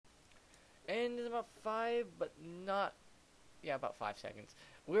And in about 5, but not, yeah, about 5 seconds.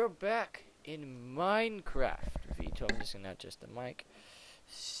 We're back in Minecraft. V12 is not just the mic.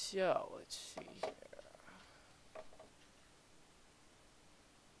 So, let's see here.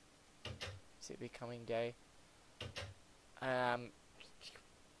 Is it becoming day? The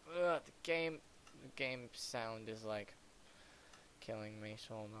game sound is like killing me,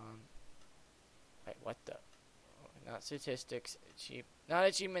 so hold on. Wait, what the? Oh, not statistics, not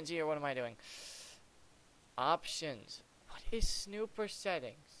achievements here, what am I doing? Options. What is snooper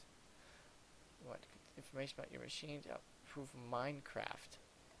settings? What information about your machine to improve Minecraft?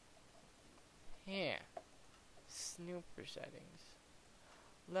 Yeah. Snooper settings.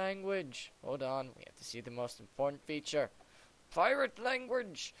 Language. Hold on, we have to see the most important feature. Pirate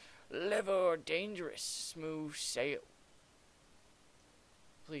language. Level dangerous. Smooth sail.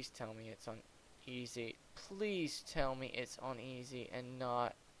 Please tell me it's on easy. Please tell me it's on easy and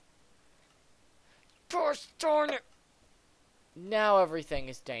not. Gosh darn it! Now everything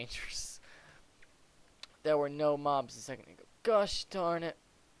is dangerous. There were no mobs a second ago. Gosh darn it.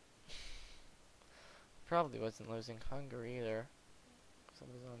 Probably wasn't losing hunger either. Because I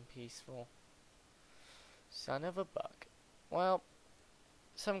was on peaceful. Son of a bug. Well,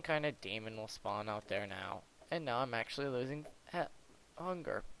 some kind of demon will spawn out there now. And now I'm actually losing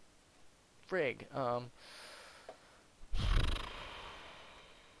hunger. Frig. What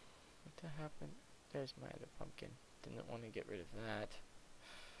the happened? There's my other pumpkin. Didn't want to get rid of that.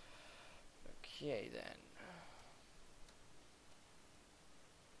 Okay then.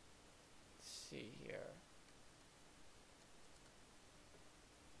 Let's see here.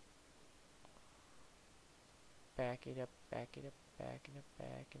 Back it up, back it up, back it up,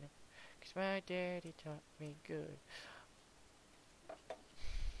 back it up. 'Cause my daddy taught me good.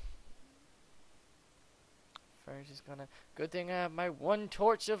 First is gonna. Good thing I have my one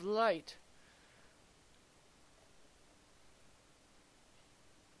torch of light.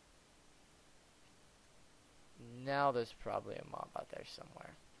 Now there's probably a mob out there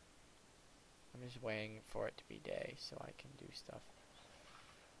somewhere. I'm just waiting for it to be day so I can do stuff.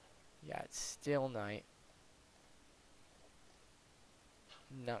 Yeah, it's still night.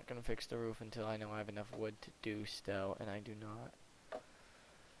 Not gonna fix the roof until I know I have enough wood to do still, and I do not.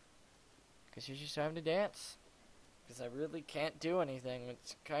 Because you're just having to dance. Because I really can't do anything,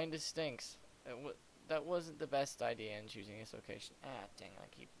 which kinda stinks. That wasn't the best idea in choosing this location. Ah, dang, I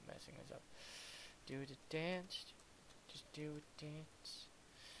keep messing this up. Do the dance. Just do a dance.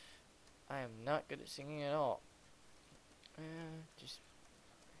 I am not good at singing at all. Just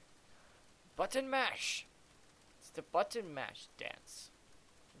button mash. It's the button mash dance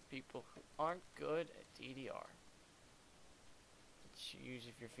for people who aren't good at DDR. It's use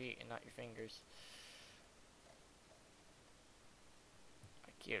of your feet and not your fingers. I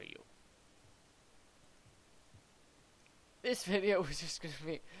kill you. This video was just gonna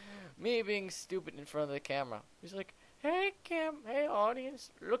be me being stupid in front of the camera. He's like, hey hey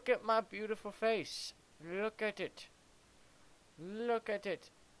audience, look at my beautiful face. Look at it. Look at it.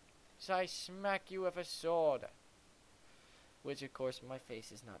 So I smack you with a sword. Which of course my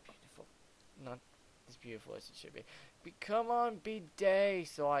face is not beautiful. Not as beautiful as it should be. But come on, be day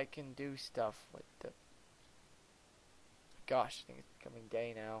so I can do stuff with the. Gosh, I think it's becoming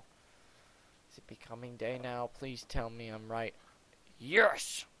day now. Is it becoming day now? Please tell me I'm right.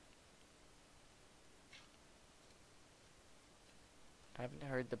 Yes! I haven't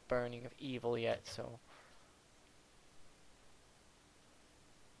heard the burning of evil yet, so.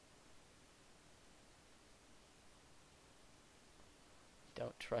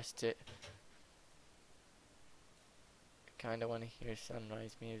 Don't trust it. I kinda wanna hear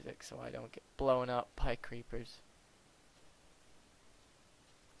sunrise music so I don't get blown up by creepers.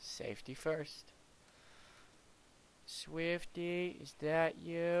 Safety first. Swifty, is that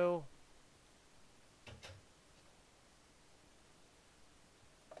you?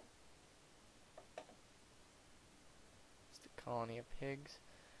 It's the colony of pigs.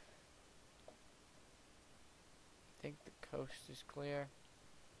 I think the coast is clear.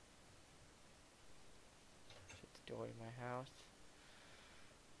 Shut the door to my house.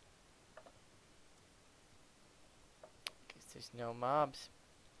 Guess there's no mobs.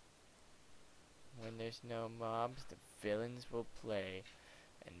 When there's no mobs, the villains will play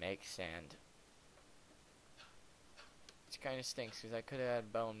and make sand. Which kinda stinks, because I could have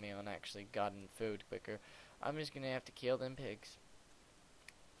had bone meal and actually gotten food quicker. I'm just gonna have to kill them pigs.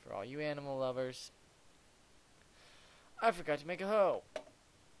 For all you animal lovers. I forgot to make a hoe.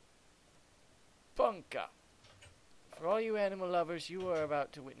 Bunka. For all you animal lovers, you are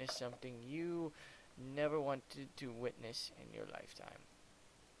about to witness something you never wanted to witness in your lifetime.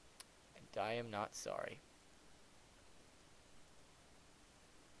 I am not sorry.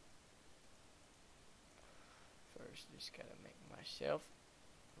 First, just gotta make myself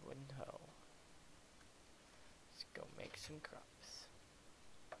a wooden hoe. Let's go make some crops.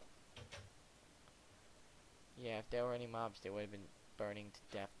 Yeah, if there were any mobs, they would have been burning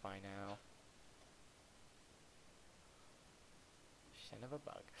to death by now. Son of a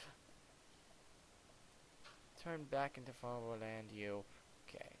bug. Turn back into farmable land, you.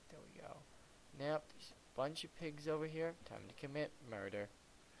 Okay, there we go. Now, there's a bunch of pigs over here. Time to commit murder.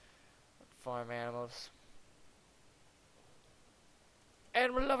 Farm animals.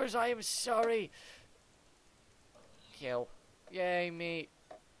 Animal lovers, I am sorry. Kill. Yay, meat.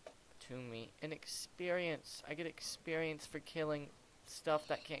 To me. And experience. I get experience for killing stuff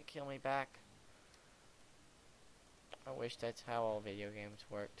that can't kill me back. I wish that's how all video games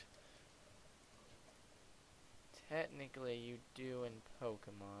worked. Technically, you do in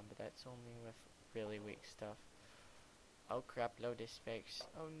Pokemon, but that's only with really weak stuff. Oh crap, load this space.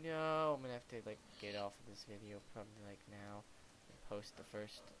 Oh no, I'm gonna have to like get off of this video probably like now and post the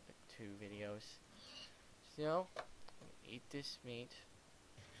first like, 2 videos. So, I'm gonna eat this meat.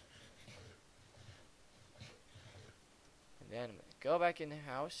 And then I'm gonna go back in the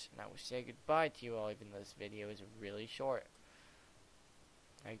house and I will say goodbye to you all, even though this video is really short.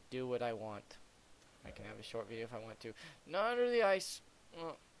 I do what I want. I can have a short video if I want to. Not under the ice.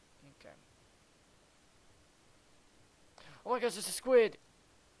 Oh, okay. Oh my gosh, it's a squid!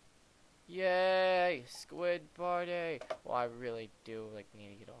 Yay! Squid party! Well, I really do like need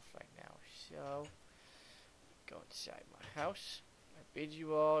to get off right now. So, go inside my house. I bid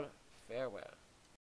you all farewell.